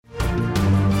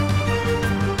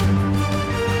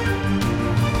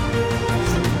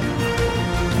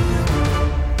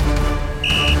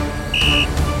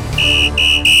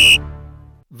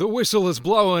whistle has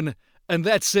blown, and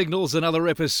that signals another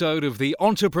episode of the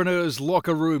Entrepreneur's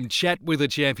Locker Room Chat with a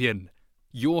Champion.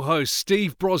 Your host,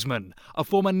 Steve Brosman, a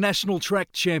former national track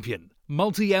champion,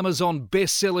 multi-Amazon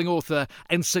best-selling author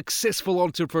and successful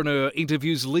entrepreneur,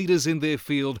 interviews leaders in their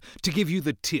field to give you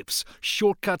the tips,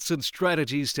 shortcuts and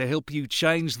strategies to help you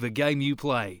change the game you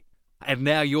play. And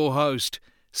now your host,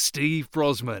 Steve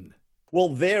Brosman. Well,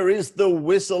 there is the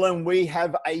whistle, and we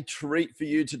have a treat for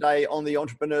you today on the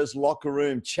Entrepreneur's Locker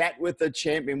Room Chat with the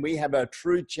Champion. We have a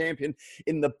true champion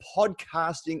in the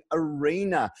podcasting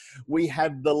arena. We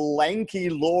have the lanky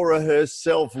Laura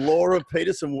herself, Laura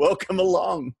Petersen. Welcome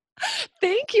along.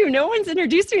 Thank you. No one's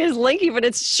introduced me as lanky, but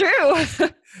it's true.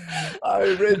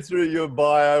 I read through your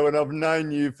bio, and I've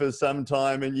known you for some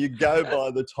time, and you go by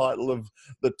the title of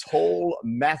the tall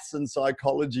maths and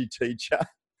psychology teacher,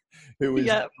 who is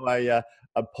a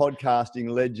podcasting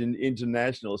legend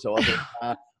international. So I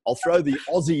thought, I'll throw the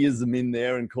Aussieism in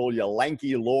there and call you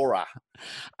Lanky Laura.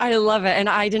 I love it. And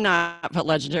I did not put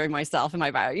legendary myself in my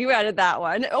bio. You added that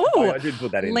one. Oh, I did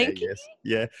put that in lanky, there,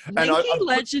 yes. Yeah. Lanky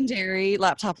legendary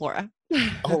laptop Laura.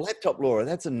 Oh, laptop Laura.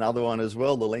 That's another one as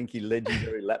well. The lanky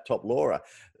legendary laptop Laura.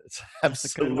 It's absolutely.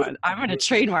 That's a good one. I'm going to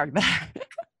trademark that.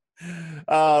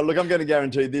 Look, I'm going to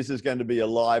guarantee this is going to be a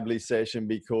lively session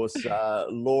because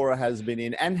Laura has been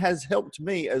in and has helped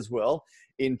me as well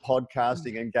in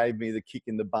podcasting and gave me the kick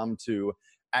in the bum to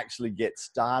actually get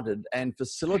started and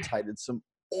facilitated some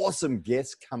awesome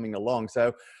guests coming along.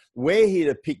 So we're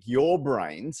here to pick your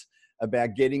brains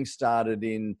about getting started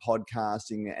in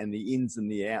podcasting and the ins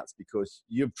and the outs, because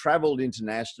you've traveled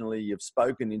internationally, you've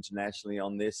spoken internationally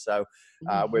on this. So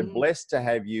we're blessed to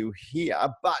have you here.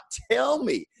 But tell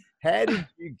me, how did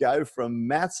you go from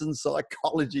maths and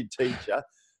psychology teacher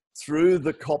through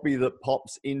the copy that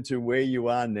pops into where you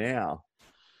are now?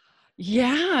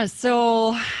 Yeah,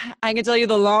 so I can tell you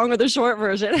the long or the short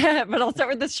version, but I'll start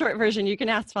with the short version. You can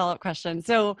ask follow-up questions.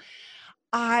 So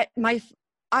I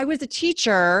was a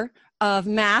teacher of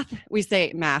math. We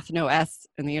say math, no S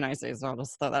in the United States. So I'll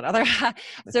just throw that other.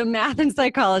 So math and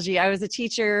psychology. I was a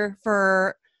teacher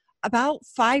for about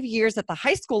 5 years at the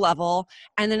high school level.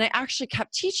 And then I actually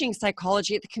kept teaching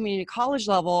psychology at the community college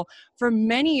level for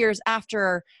many years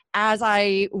after, as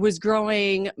I was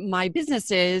growing my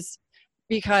businesses.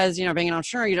 Because, you know, being an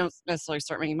entrepreneur, you don't necessarily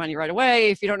start making money right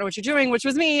away if you don't know what you're doing, which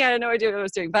was me. I had no idea what I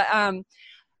was doing. But, and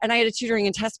I had a tutoring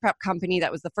and test prep company.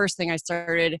 That was the first thing I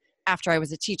started after I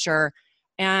was a teacher.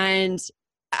 And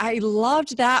I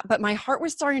loved that, but my heart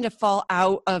was starting to fall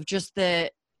out of just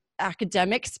the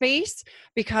academic space,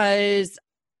 because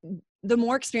the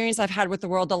more experience I've had with the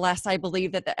world, the less I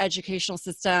believe that the educational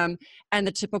system and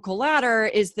the typical ladder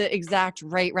is the exact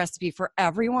right recipe for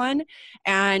everyone.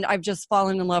 And I've just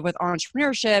fallen in love with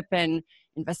entrepreneurship and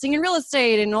investing in real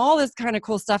estate and all this kind of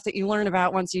cool stuff that you learn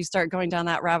about once you start going down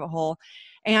that rabbit hole.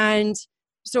 And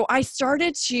so I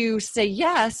started to say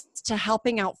yes to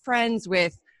helping out friends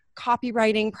with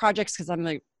copywriting projects, because I'm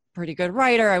a pretty good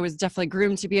writer. I was definitely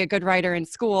groomed to be a good writer in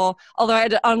school, although I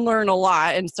had to unlearn a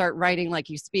lot and start writing like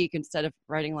you speak instead of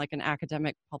writing like an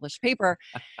academic published paper.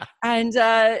 And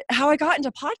how I got into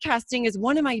podcasting is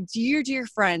one of my dear, dear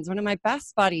friends, one of my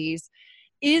best buddies,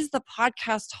 is the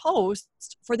podcast host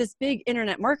for this big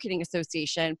internet marketing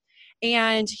association.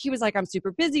 And he was like, I'm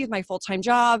super busy with my full-time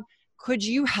job. Could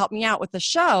you help me out with the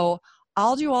show?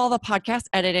 I'll do all the podcast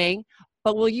editing,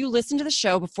 but will you listen to the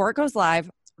show before it goes live,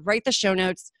 write the show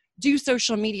notes, do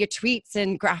social media tweets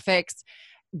and graphics,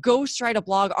 ghostwrite a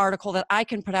blog article that I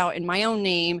can put out in my own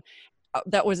name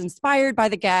that was inspired by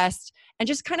the guest, and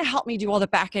just kind of help me do all the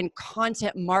back-end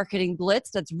content marketing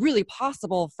blitz that's really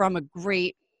possible from a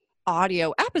great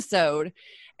audio episode.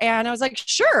 And I was like,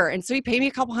 sure. And so he paid me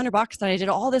a couple $100 and I did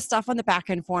all this stuff on the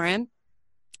back end for him.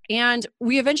 And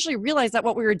we eventually realized that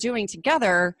what we were doing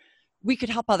together, we could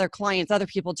help other clients, other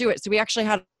people do it. So we actually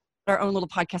had our own little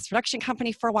podcast production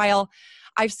company for a while.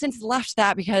 I've since left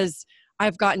that because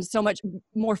I've gotten so much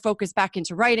more focused back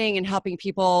into writing and helping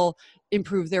people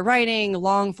improve their writing,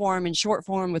 long form and short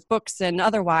form with books and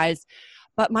otherwise.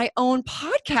 But my own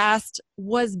podcast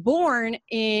was born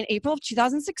in April of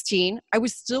 2016. I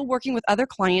was still working with other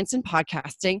clients in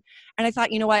podcasting. And I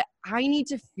thought, you know what? I need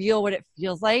to feel what it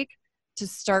feels like to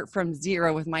start from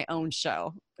zero with my own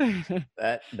show.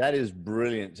 That is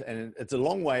brilliant. And it's a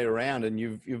long way around. And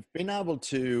you've been able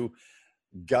to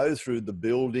go through the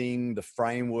building, the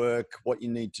framework, what you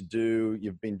need to do.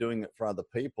 You've been doing it for other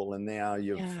people, and now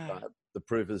the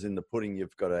proof is in the pudding.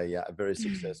 You've got a very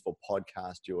successful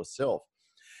podcast yourself.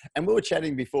 And we were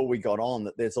chatting before we got on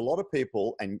that there's a lot of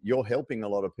people, and you're helping a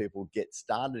lot of people get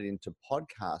started into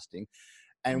podcasting,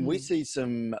 And we see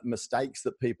some mistakes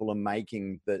that people are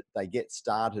making, that they get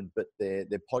started, but their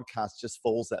podcast just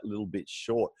falls that little bit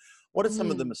short. What are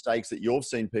some of the mistakes that you've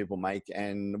seen people make,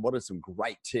 and what are some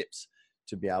great tips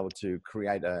to be able to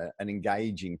create an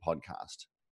engaging podcast?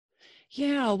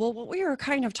 Yeah, well, what we were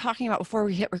kind of talking about before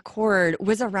we hit record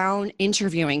was around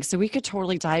interviewing. So we could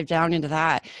totally dive down into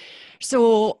that.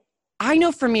 So I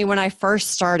know for me, when I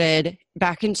first started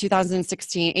back in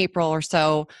 2016, April or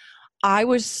so, I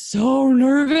was so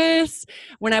nervous.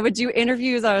 When I would do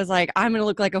interviews, I was like, I'm going to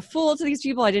look like a fool to these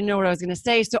people. I didn't know what I was going to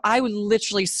say. So I would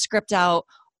literally script out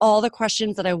all the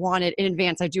questions that I wanted in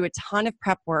advance. I do a ton of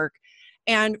prep work.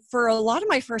 And for a lot of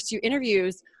my first few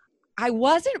interviews, I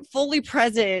wasn't fully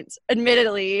present,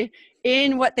 admittedly,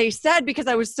 in what they said because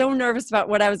I was so nervous about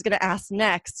what I was going to ask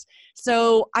next.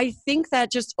 So I think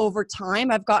that just over time,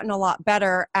 I've gotten a lot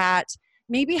better at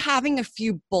maybe having a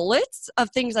few bullets of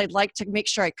things I'd like to make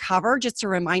sure I cover, just to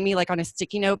remind me, like on a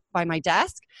sticky note by my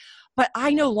desk. But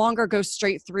I no longer go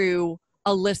straight through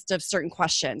a list of certain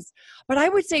questions. But I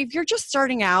would say if you're just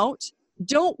starting out,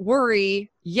 don't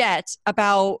worry yet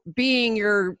about being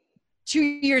your 2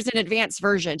 years in advance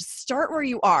version. Start where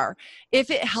you are. If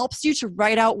it helps you to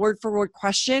write out word for word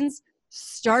questions,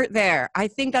 start there. I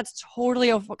think that's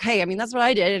totally okay. I mean, that's what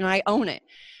I did and I own it.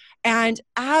 And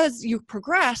as you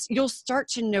progress, you'll start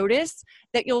to notice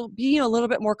that you'll be a little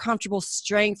bit more comfortable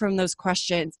straying from those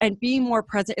questions and being more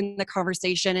present in the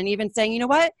conversation, and even saying, you know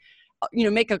what,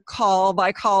 make a call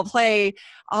by call play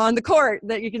on the court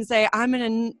that you can say, I'm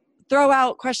going to throw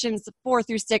out questions 4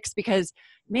 through 6 because,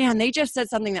 man, they just said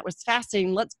something that was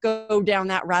fascinating. Let's go down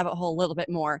that rabbit hole a little bit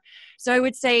more. So I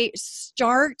would say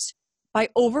start by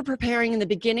over preparing in the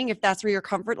beginning if that's where your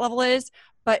comfort level is,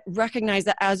 but recognize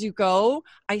that as you go,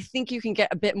 I think you can get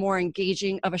a bit more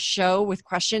engaging of a show with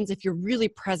questions if you're really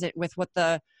present with what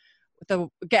the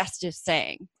guest is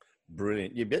saying.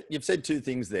 Brilliant. You've said 2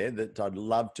 things there that I'd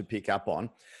love to pick up on.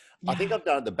 Yeah. I think I've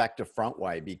done it the back to front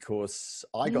way because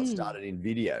I got started in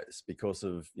videos because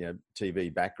of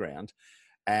TV background,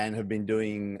 and have been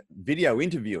doing video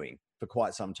interviewing for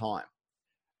quite some time.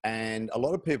 And a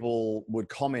lot of people would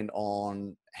comment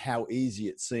on how easy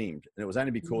it seemed. And it was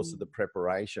only because of the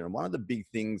preparation. And one of the big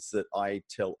things that I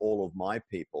tell all of my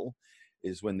people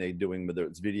is when they're doing, whether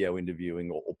it's video interviewing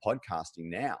or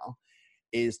podcasting now,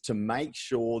 is to make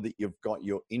sure that you've got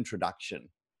your introduction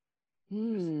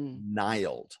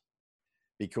nailed.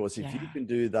 Because if you can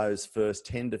do those first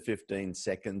 10 to 15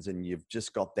 seconds and you've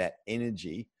just got that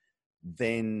energy,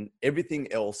 then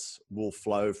everything else will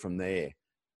flow from there.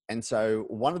 And so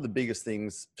one of the biggest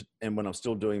things, and when I'm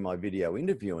still doing my video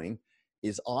interviewing,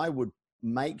 is I would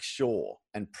make sure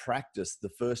and practice the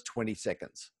first 20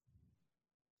 seconds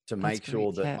to make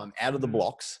sure that I'm out of the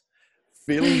blocks,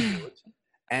 feeling good.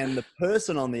 And the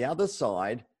person on the other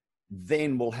side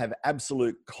then will have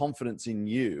absolute confidence in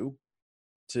you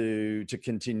to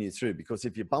continue through. Because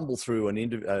if you bumble through an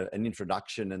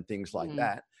introduction and things like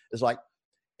that, it's like,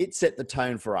 it set the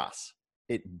tone for us.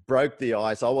 It broke the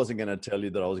ice. I wasn't going to tell you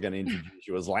that I was going to introduce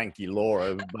you as Lanky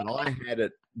Laura, but I had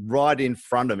it right in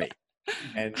front of me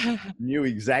and knew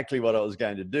exactly what I was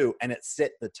going to do. And it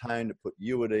set the tone to put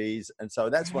you at ease. And so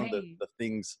that's one of the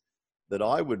things that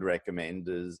I would recommend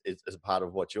is as part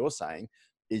of what you're saying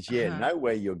is, know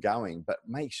where you're going, but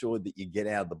make sure that you get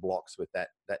out of the blocks with that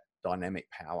dynamic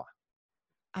power.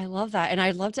 I love that. And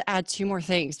I'd love to add 2 more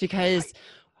things, because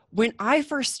when I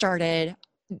first started,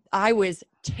 I was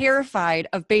terrified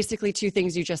of basically 2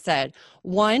 things you just said.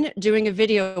 One, doing a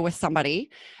video with somebody,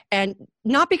 and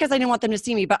not because I didn't want them to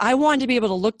see me, but I wanted to be able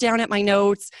to look down at my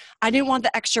notes. I didn't want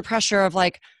the extra pressure of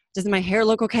like, does my hair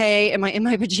look okay? Am I in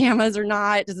my pajamas or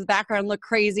not? Does the background look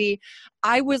crazy?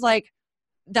 I was like,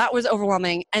 that was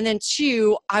overwhelming. And then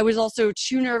 2, I was also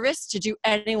too nervous to do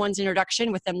anyone's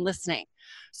introduction with them listening.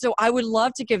 So I would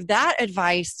love to give that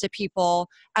advice to people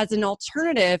as an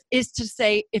alternative, is to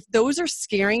say, if those are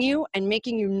scaring you and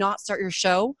making you not start your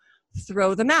show,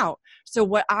 throw them out. So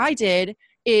what I did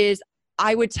is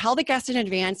I would tell the guest in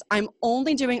advance, I'm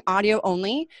only doing audio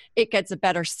only. It gets a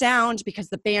better sound because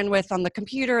the bandwidth on the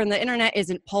computer and the internet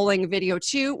isn't pulling video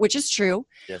too, which is true.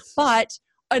 Yes.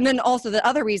 And then also the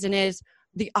other reason is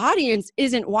the audience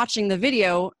isn't watching the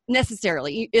video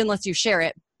necessarily unless you share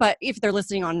it. But if they're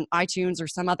listening on iTunes or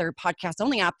some other podcast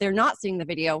only app, they're not seeing the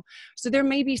video. So there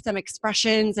may be some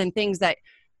expressions and things that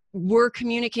we're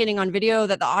communicating on video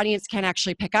that the audience can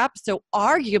actually pick up. So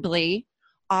arguably,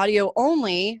 audio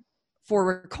only for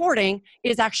recording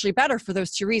is actually better for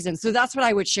those 2 reasons. So that's what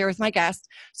I would share with my guests,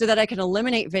 so that I can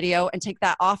eliminate video and take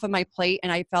that off of my plate.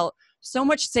 And I felt so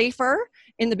much safer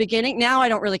in the beginning. Now I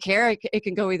don't really care. It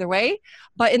can go either way.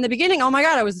 But in the beginning, oh my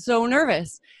God, I was so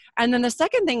nervous. And then the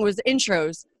second thing was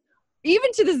intros.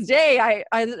 Even to this day,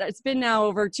 it's been now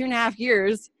over 2.5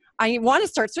 years. I want to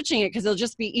start switching it because it'll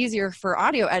just be easier for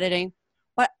audio editing.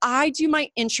 But I do my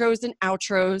intros and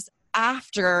outros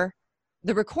after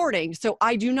the recording. So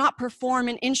I do not perform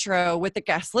an intro with the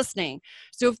guest listening.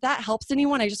 So if that helps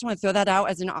anyone, I just want to throw that out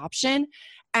as an option.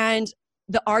 And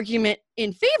the argument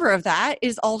in favor of that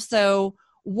is also,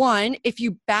 one, if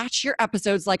you batch your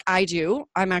episodes like I do,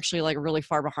 I'm actually like really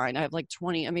far behind. I have like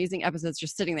 20 amazing episodes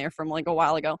just sitting there from like a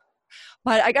while ago,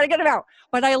 but I got to get them out.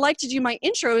 But I like to do my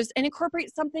intros and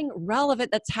incorporate something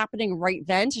relevant that's happening right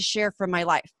then to share from my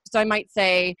life. So I might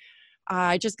say,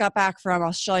 I just got back from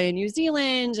Australia and New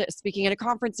Zealand, speaking at a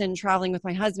conference and traveling with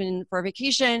my husband for a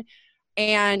vacation.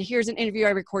 And here's an interview I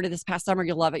recorded this past summer.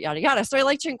 You'll love it, yada, yada. So I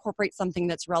like to incorporate something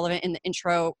that's relevant in the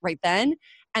intro right then.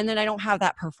 And then I don't have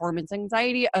that performance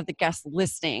anxiety of the guest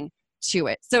listening to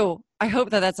it. So I hope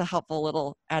that that's a helpful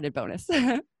little added bonus.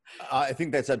 I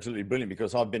think that's absolutely brilliant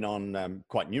because I've been on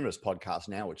quite numerous podcasts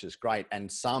now, which is great. And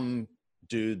some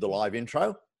do the live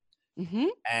intro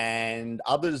and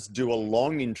others do a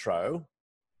long intro,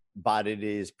 but it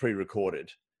is pre-recorded.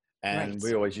 And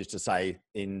we always used to say,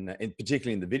 in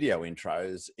particularly in the video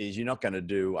intros, is you're not going to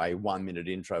do a 1-minute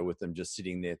intro with them just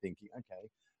sitting there thinking, okay.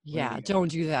 Yeah, don't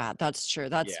do that. That's true.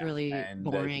 That's really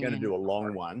boring. If you're going to do a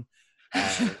long one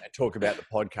and talk about the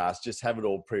podcast, just have it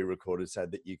all pre-recorded so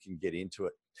that you can get into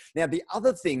it. Now, the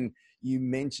other thing you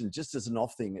mentioned, just as an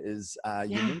off thing, is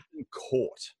you mentioned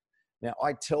court. Now,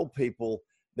 I tell people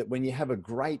that when you have a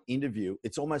great interview,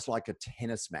 it's almost like a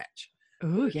tennis match.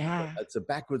 Oh, yeah. It's a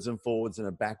backwards and forwards and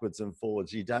a backwards and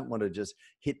forwards. You don't want to just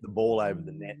hit the ball over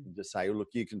the net and just say, oh, look,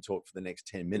 you can talk for the next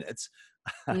 10 minutes.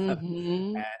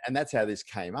 And that's how this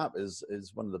came up is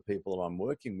one of the people that I'm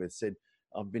working with said,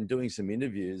 I've been doing some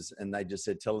interviews and they just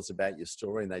said, tell us about your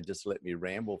story. And they just let me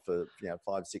ramble for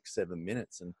 5, 6, 7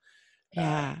 minutes. And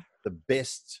the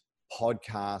best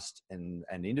podcast and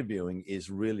interviewing is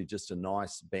really just a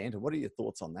nice banter. What are your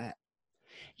thoughts on that?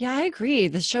 Yeah, I agree.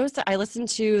 The shows that I listen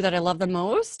to that I love the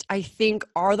most, I think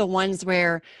are the ones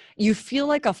where you feel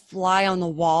like a fly on the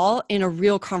wall in a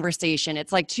real conversation.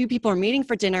 It's like two people are meeting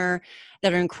for dinner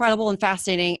that are incredible and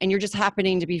fascinating, and you're just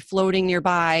happening to be floating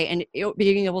nearby and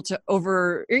being able to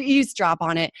eavesdrop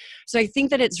on it. So I think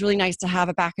that it's really nice to have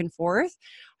a back and forth.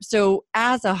 So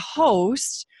as a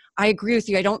host, I agree with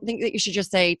you. I don't think that you should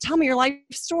just say, tell me your life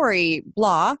story,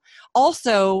 blah.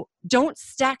 Also, don't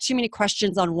stack too many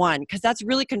questions on one because that's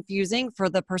really confusing for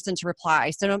the person to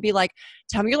reply. So don't be like,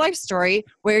 tell me your life story,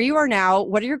 where you are now,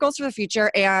 what are your goals for the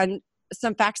future, and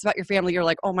some facts about your family. You're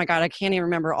like, oh my God, I can't even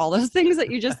remember all those things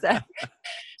that you just said.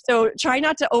 So try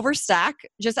not to overstack.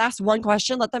 Just ask one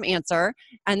question, let them answer,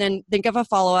 and then think of a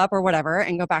follow-up or whatever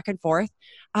and go back and forth.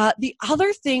 The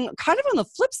other thing, kind of on the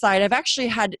flip side, I've actually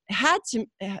had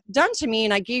done to me,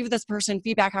 and I gave this person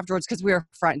feedback afterwards because we were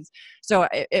friends. So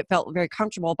it felt very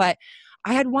comfortable. But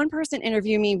I had one person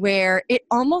interview me where it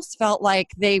almost felt like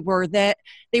they would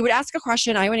ask a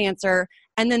question, I would answer,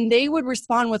 and then they would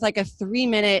respond with like a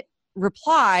 3-minute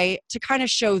reply to kind of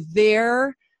show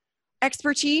their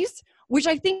expertise, which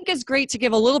I think is great to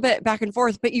give a little bit back and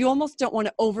forth, but you almost don't want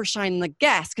to overshine the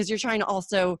guest because you're trying to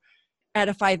also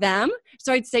edify them.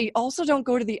 So I'd say also don't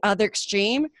go to the other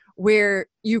extreme where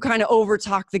you kind of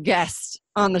overtalk the guest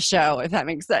on the show, if that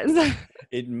makes sense.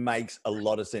 It makes a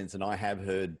lot of sense. And I have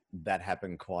heard that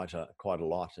happen quite a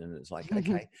lot. And it's like,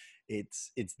 okay,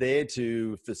 it's there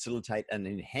to facilitate and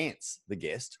enhance the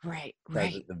guest. Right. So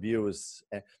that the viewers,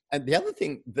 and the other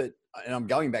thing that, and I'm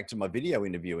going back to my video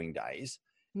interviewing days,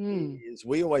 is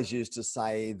we always used to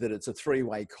say that it's a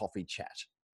 3-way coffee chat.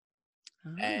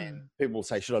 And people will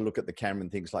say, should I look at the camera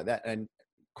and things like that? And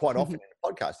quite often in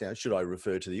a podcast now, should I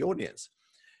refer to the audience?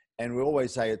 And we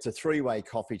always say it's a 3-way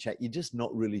coffee chat. You're just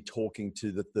not really talking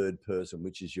to the third person,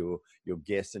 which is your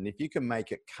guest. And if you can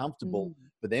make it comfortable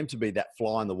for them to be that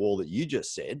fly on the wall that you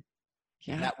just said,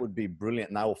 that would be brilliant.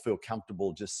 And they will feel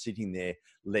comfortable just sitting there,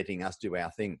 letting us do our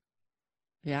thing.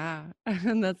 Yeah,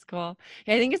 that's cool.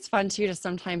 Yeah, I think it's fun too to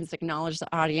sometimes acknowledge the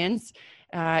audience,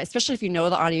 especially if you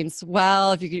know the audience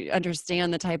well, if you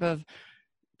understand the type of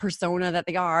persona that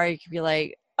they are. You can be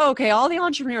like, okay, all the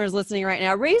entrepreneurs listening right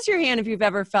now, raise your hand if you've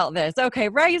ever felt this. Okay,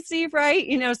 right, Steve, right?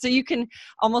 So you can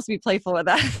almost be playful with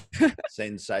that.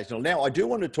 Sensational. Now, I do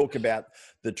want to talk about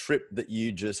the trip that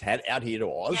you just had out here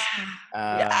to Oz.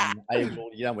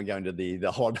 We're going to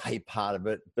the holiday part of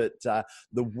it, but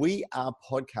the We Are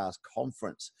Podcast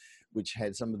Conference, which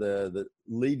had some of the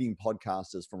leading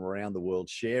podcasters from around the world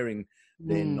sharing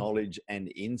their knowledge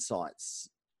and insights.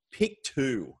 Pick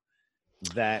 2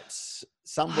 that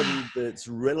somebody that's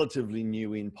relatively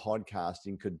new in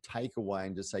podcasting could take away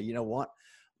and just say, you know what,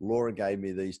 Laura gave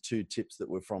me these 2 tips that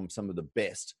were from some of the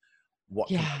best. What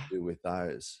can I do with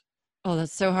those? Oh,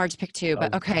 that's so hard to pick 2,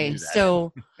 but okay. that.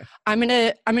 So I'm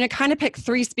gonna kind of pick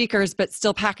 3 speakers, but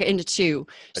still pack it into 2.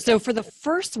 Okay. So for the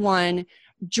first one,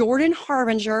 Jordan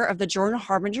Harbinger of the Jordan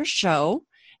Harbinger Show,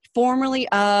 formerly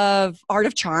of Art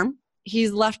of Charm.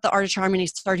 He's left the Art of Charm and he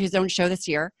started his own show this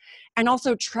year. And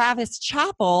also Travis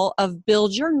Chappell of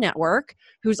Build Your Network,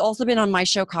 who's also been on my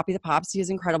show, Copy the Pops. He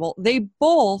is incredible. They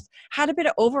both had a bit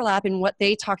of overlap in what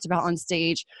they talked about on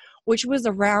stage, which was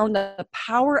around the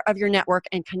power of your network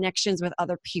and connections with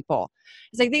other people.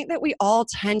 Because I think that we all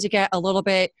tend to get a little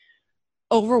bit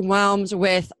overwhelmed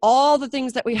with all the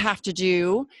things that we have to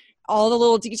do, all the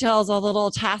little details, all the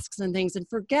little tasks and things, and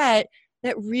forget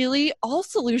that really all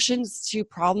solutions to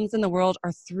problems in the world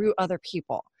are through other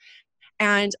people.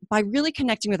 And by really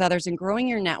connecting with others and growing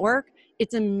your network,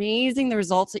 it's amazing the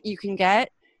results that you can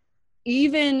get,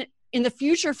 even in the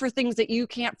future for things that you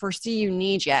can't foresee you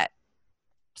need yet.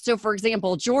 So for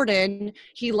example, Jordan,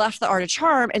 he left the Art of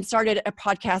Charm and started a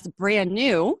podcast brand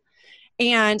new.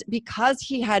 And because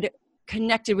he had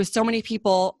connected with so many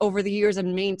people over the years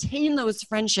and maintained those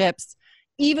friendships,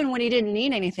 even when he didn't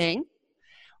need anything,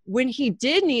 when he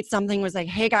did need something, was like,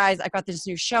 hey guys, I got this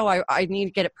new show. I need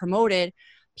to get it promoted.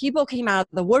 People came out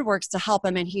of the woodworks to help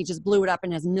him, and he just blew it up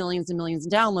and has millions and millions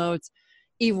of downloads,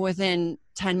 even within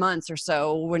 10 months or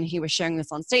so when he was sharing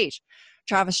this on stage.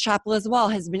 Travis Chappell as well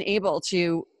has been able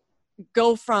to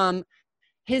go from,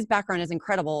 his background is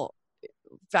incredible,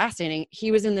 fascinating.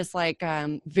 He was in this like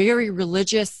very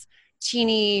religious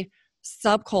teeny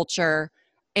subculture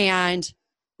and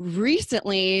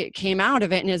recently came out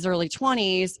of it in his early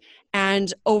 20s,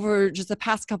 and over just the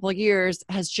past couple of years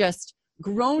has just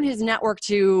grown his network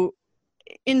to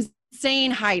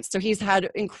insane heights. So he's had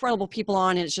incredible people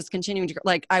on, and it's just continuing to,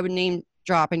 like, I would name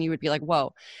drop and you would be like,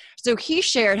 whoa. So he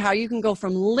shared how you can go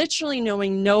from literally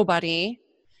knowing nobody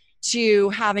to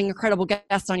having incredible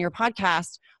guests on your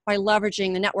podcast by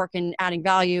leveraging the network and adding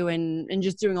value and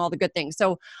just doing all the good things.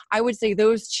 So I would say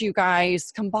those 2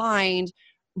 guys combined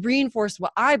reinforce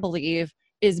what I believe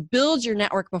is build your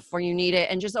network before you need it,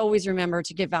 and just always remember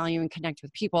to give value and connect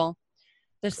with people.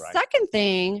 The second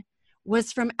thing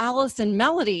was from Allison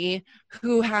Melody,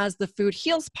 who has the Food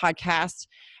Heals podcast,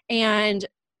 and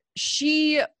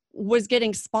she was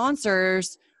getting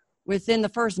sponsors within the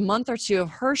first month or 2 of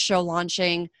her show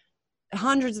launching,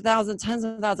 hundreds of thousands, tens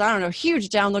of thousands, I don't know, huge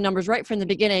download numbers right from the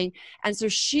beginning. And so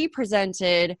she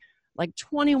presented like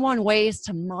 21 ways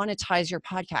to monetize your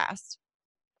podcast.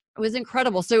 It was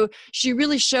incredible. So she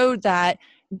really showed that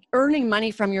earning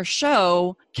money from your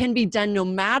show can be done no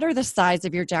matter the size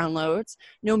of your downloads,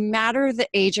 no matter the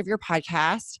age of your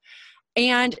podcast,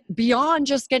 and beyond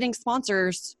just getting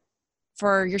sponsors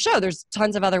for your show. There's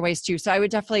tons of other ways too. So I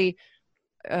would definitely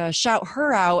shout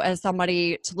her out as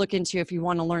somebody to look into if you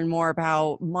want to learn more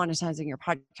about monetizing your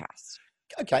podcast.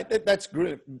 Okay, that's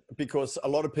great, because a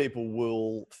lot of people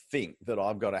will think that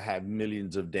I've got to have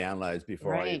millions of downloads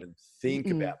before I even think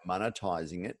about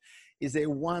monetizing it. Is there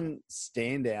one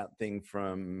standout thing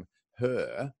from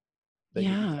her that you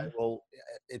can say, well,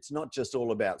 it's not just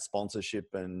all about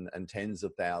sponsorship and tens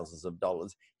of thousands of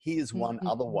dollars. Here's one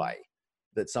other way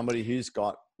that somebody who's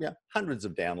got hundreds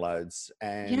of downloads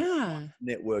and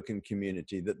network and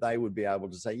community, that they would be able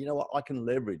to say, you know what, I can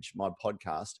leverage my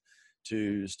podcast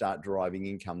to start deriving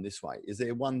income this way. Is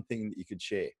there one thing that you could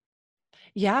share?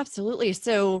 Yeah, absolutely.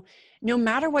 So no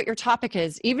matter what your topic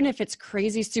is, even if it's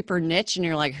crazy, super niche and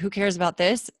you're like, who cares about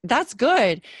this? That's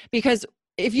good, because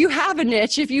if you have a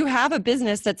niche, if you have a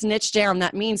business that's niched down,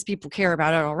 that means people care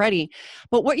about it already.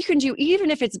 But what you can do,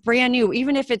 even if it's brand new,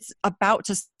 even if it's about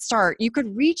to start, you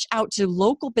could reach out to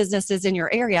local businesses in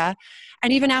your area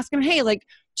and even ask them, hey, like,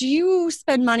 do you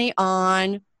spend money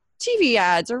on TV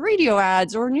ads or radio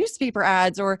ads or newspaper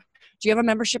ads, or do you have a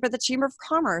membership at the Chamber of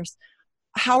Commerce?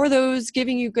 How are those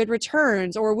giving you good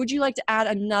returns? Or would you like to add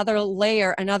another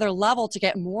layer, another level to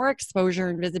get more exposure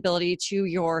and visibility to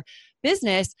your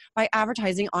business by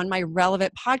advertising on my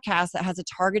relevant podcast that has a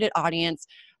targeted audience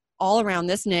all around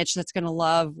this niche that's going to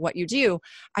love what you do?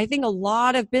 I think a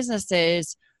lot of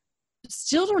businesses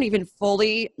still don't even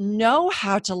fully know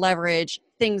how to leverage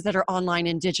things that are online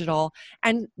and digital,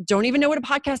 and don't even know what a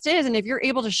podcast is. And if you're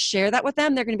able to share that with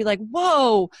them, they're going to be like,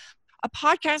 whoa, a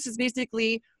podcast is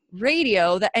basically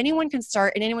radio that anyone can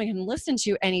start and anyone can listen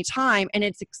to anytime, and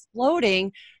it's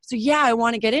exploding. So yeah, I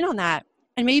want to get in on that.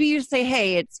 And maybe you say,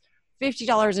 hey, it's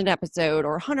 $50 an episode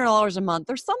or $100 a month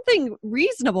or something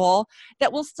reasonable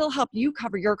that will still help you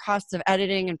cover your costs of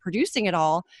editing and producing it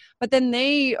all. But then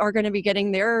they are going to be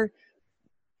getting their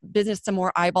business some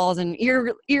more eyeballs and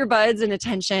earbuds and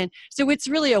attention. So it's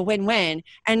really a win-win.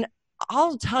 And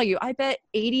I'll tell you, I bet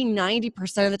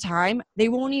 80-90% of the time, they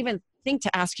won't even think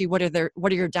to ask you what are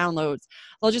your downloads.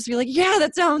 They'll just be like, yeah,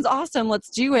 that sounds awesome. Let's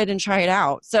do it and try it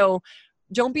out. So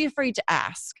don't be afraid to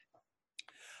ask.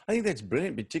 I think that's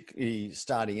brilliant, particularly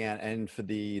starting out and for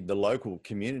the local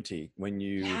community when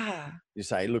you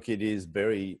say, look, it is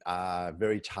very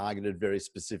targeted, very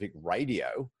specific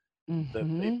radio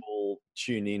that people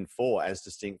tune in for, as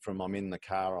distinct from I'm in the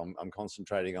car, I'm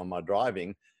concentrating on my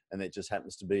driving, and it just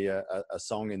happens to be a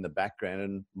song in the background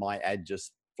and my ad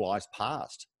just flies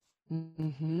past.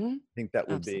 I think that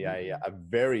would be a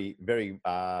very, very,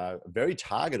 very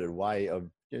targeted way of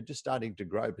just starting to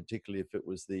grow, particularly if it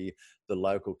was the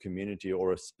local community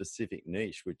or a specific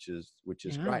niche, which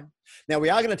is great. Now, we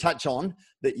are going to touch on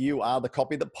that you are the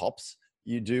copy that pops.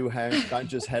 You don't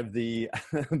just have the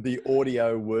the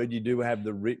audio word, you do have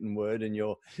the written word, and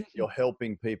you're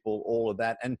helping people, all of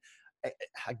that. And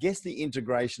I guess the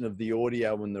integration of the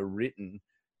audio and the written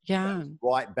goes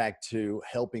right back to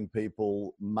helping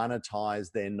people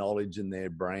monetize their knowledge and their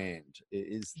brand.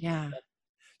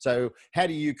 So how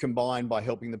do you combine by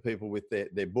helping the people with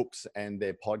their books and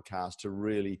their podcast to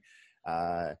really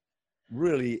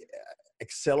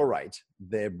accelerate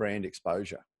their brand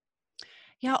exposure?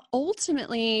 Yeah,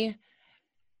 ultimately,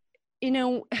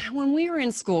 when we were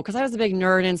in school, because I was a big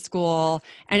nerd in school,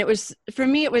 and for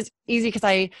me, it was easy because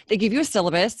they give you a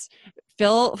syllabus,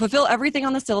 fulfill everything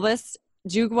on the syllabus,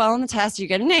 do well on the test, you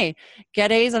get an A.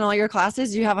 Get A's in all your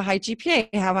classes, you have a high GPA.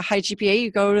 You have a high GPA,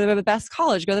 you go to the best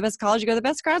college. Go to the best college, you go to the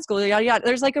best grad school, yada, yada.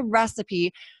 There's like a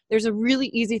recipe. There's a really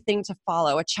easy thing to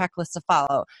follow, a checklist to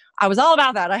follow. I was all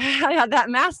about that. I had that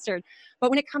mastered.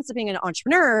 But when it comes to being an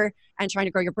entrepreneur and trying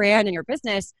to grow your brand and your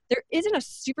business, there isn't a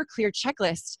super clear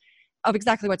checklist of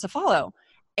exactly what to follow.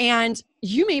 And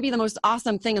you may be the most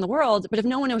awesome thing in the world, but if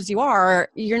no one knows you are,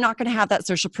 you're not going to have that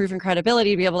social proof and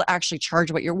credibility to be able to actually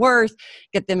charge what you're worth,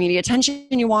 get the media attention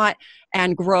you want,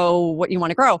 and grow what you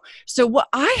want to grow. So what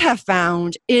I have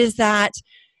found is that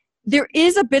there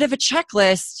is a bit of a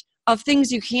checklist of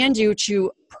things you can do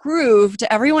to prove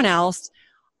to everyone else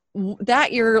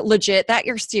that you're legit, that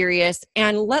you're serious,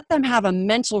 and let them have a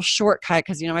mental shortcut.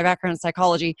 Because, my background in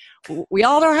psychology, we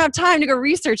all don't have time to go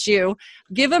research you.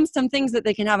 Give them some things that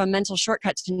they can have a mental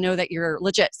shortcut to know that you're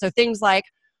legit. So things like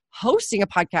hosting a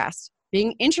podcast,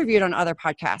 being interviewed on other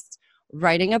podcasts,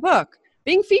 writing a book,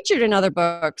 being featured in other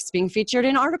books, being featured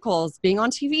in articles, being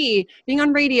on TV, being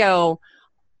on radio.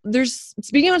 There's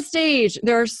speaking on stage.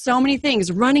 There are so many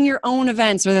things. Running your own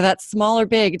events, whether that's small or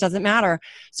big, it doesn't matter.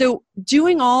 So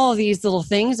doing all of these little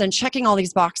things and checking all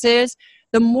these boxes,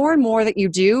 the more and more that you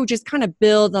do, just kind of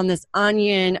build on this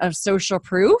onion of social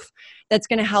proof that's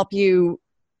going to help you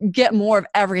get more of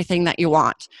everything that you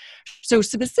want. So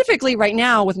specifically right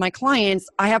now with my clients,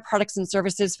 I have products and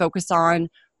services focused on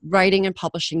writing and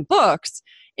publishing books.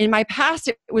 In my past,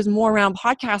 it was more around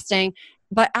podcasting.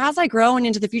 But as I grow and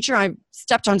into the future, I've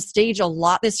stepped on stage a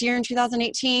lot this year in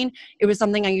 2018. It was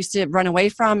something I used to run away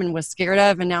from and was scared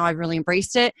of, and now I've really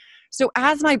embraced it. So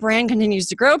as my brand continues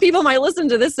to grow, people might listen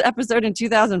to this episode in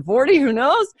 2040, who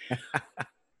knows?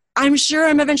 I'm sure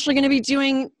I'm eventually going to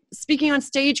be speaking on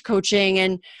stage coaching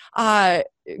and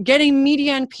getting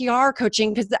media and PR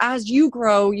coaching, because as you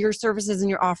grow, your services and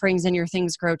your offerings and your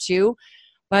things grow too.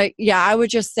 But yeah, I would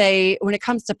just say when it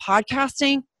comes to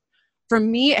podcasting, for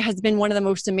me, it has been one of the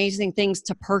most amazing things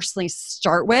to personally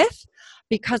start with,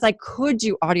 because I could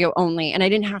do audio only and I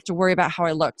didn't have to worry about how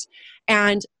I looked.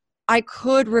 And I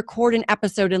could record an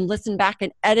episode and listen back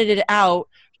and edit it out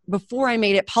before I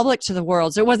made it public to the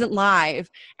world. So it wasn't live,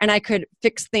 and I could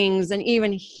fix things and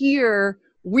even hear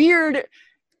weird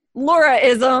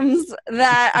Laura-isms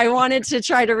that I wanted to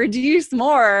try to reduce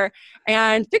more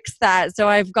and fix that. So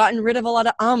I've gotten rid of a lot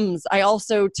of ums. I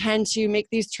also tend to make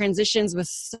these transitions with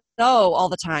so all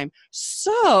the time.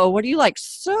 So what do you like?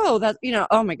 So that,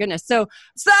 oh my goodness. So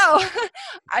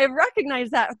I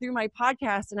recognize that through my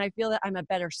podcast, and I feel that I'm a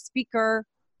better speaker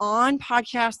on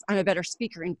podcasts. I'm a better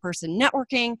speaker in person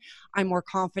networking. I'm more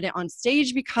confident on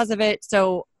stage because of it.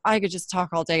 So I could just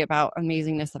talk all day about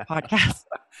amazingness of podcasts.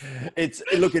 It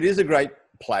is a great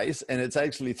place, and it's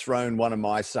actually thrown one of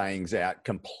my sayings out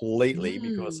completely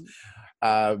because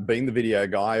being the video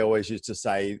guy, I always used to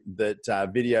say that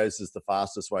videos is the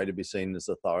fastest way to be seen as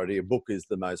authority. A book is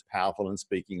the most powerful, and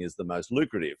speaking is the most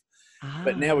lucrative.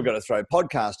 But now we've got to throw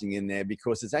podcasting in there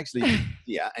because it's actually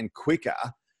easier and quicker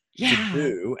to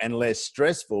do and less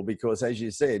stressful, because as you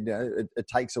said, it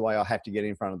takes away, I have to get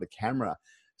in front of the camera.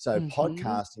 So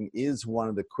podcasting is one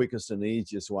of the quickest and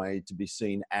easiest way to be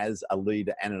seen as a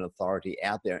leader and an authority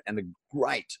out there, and a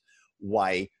great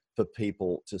way for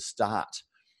people to start.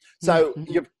 So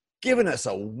you've given us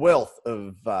a wealth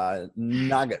of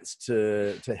nuggets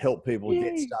to help people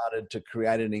get started, to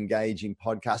create an engaging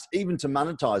podcast, even to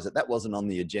monetize it. That wasn't on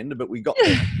the agenda, but we got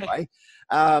there anyway.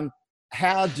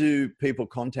 How do people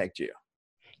contact you?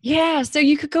 Yeah, so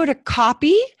you could go to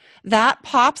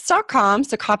copythatpops.com.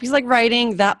 So copy's like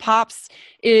writing, that pops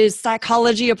is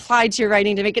psychology applied to your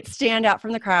writing to make it stand out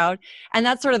from the crowd. And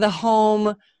that's sort of the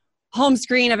home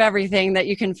screen of everything that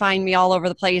you can find me all over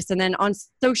the place. And then on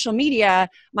social media,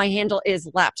 my handle is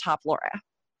Laptop Laura.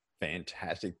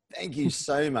 Fantastic. Thank you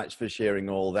so much for sharing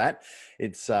all that.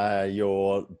 It's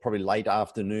your probably late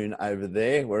afternoon over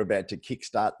there. We're about to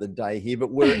kickstart the day here, but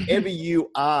wherever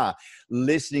you are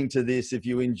listening to this, if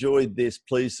you enjoyed this,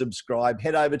 please subscribe.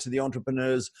 Head over to the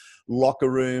Entrepreneurs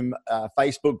Locker Room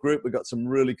Facebook group. We've got some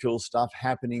really cool stuff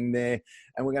happening there,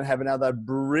 and we're going to have another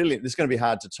brilliant, this is going to be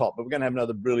hard to top, but we're going to have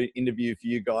another brilliant interview for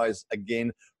you guys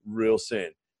again real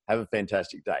soon. Have a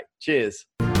fantastic day. Cheers.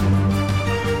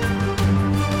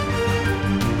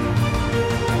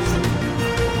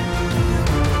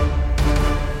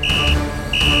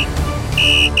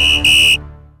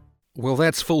 Well,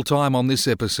 that's full time on this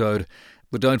episode,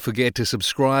 but don't forget to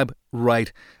subscribe,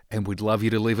 rate, and we'd love you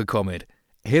to leave a comment.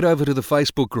 Head over to the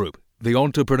Facebook group, The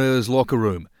Entrepreneurs Locker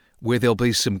Room, where there'll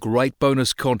be some great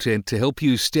bonus content to help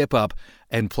you step up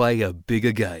and play a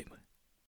bigger game.